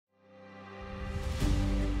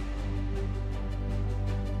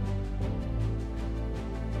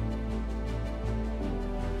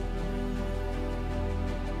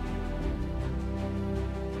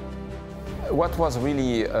What was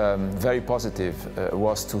really very positive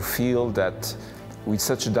was to feel that with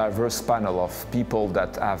such a diverse panel of people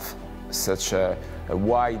that have such a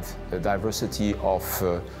wide diversity of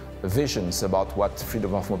visions about what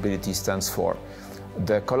freedom of mobility stands for,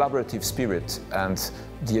 the collaborative spirit and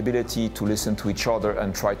the ability to listen to each other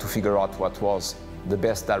and try to figure out what was the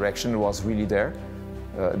best direction was really there.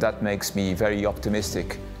 That makes me very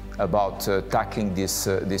optimistic about tackling this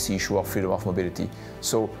issue of freedom of mobility.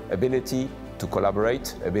 So ability to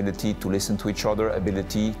collaborate, ability to listen to each other,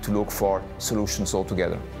 ability to look for solutions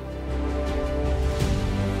altogether.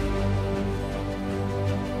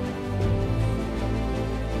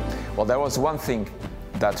 Well, there was one thing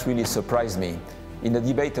that really surprised me. In the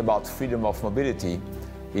debate about freedom of mobility,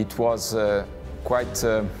 it was quite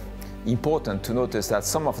important to notice that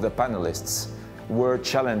some of the panelists were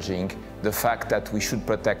challenging the fact that we should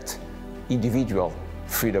protect individual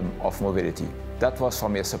freedom of mobility. That was for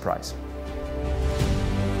me a surprise.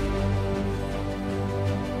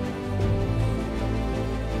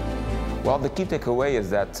 Well, the key takeaway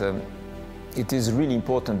is that it is really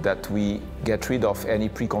important that we get rid of any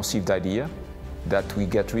preconceived idea, that we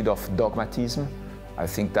get rid of dogmatism. I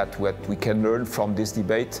think that what we can learn from this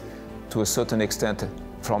debate to a certain extent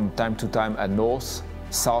from time to time a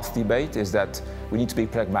north-south debate is that we need to be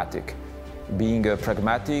pragmatic. Being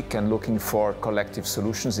pragmatic and looking for collective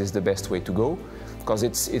solutions is the best way to go, because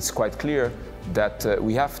it's quite clear that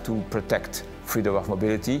we have to protect freedom of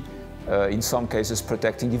mobility, in some cases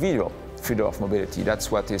protect individual freedom of mobility.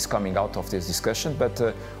 That's what is coming out of this discussion, but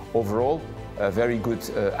overall a very good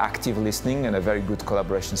active listening and a very good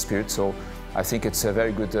collaboration spirit. So I think it's a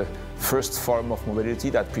very good first form of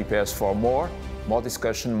mobility that prepares for more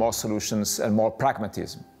discussion, more solutions and more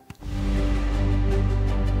pragmatism.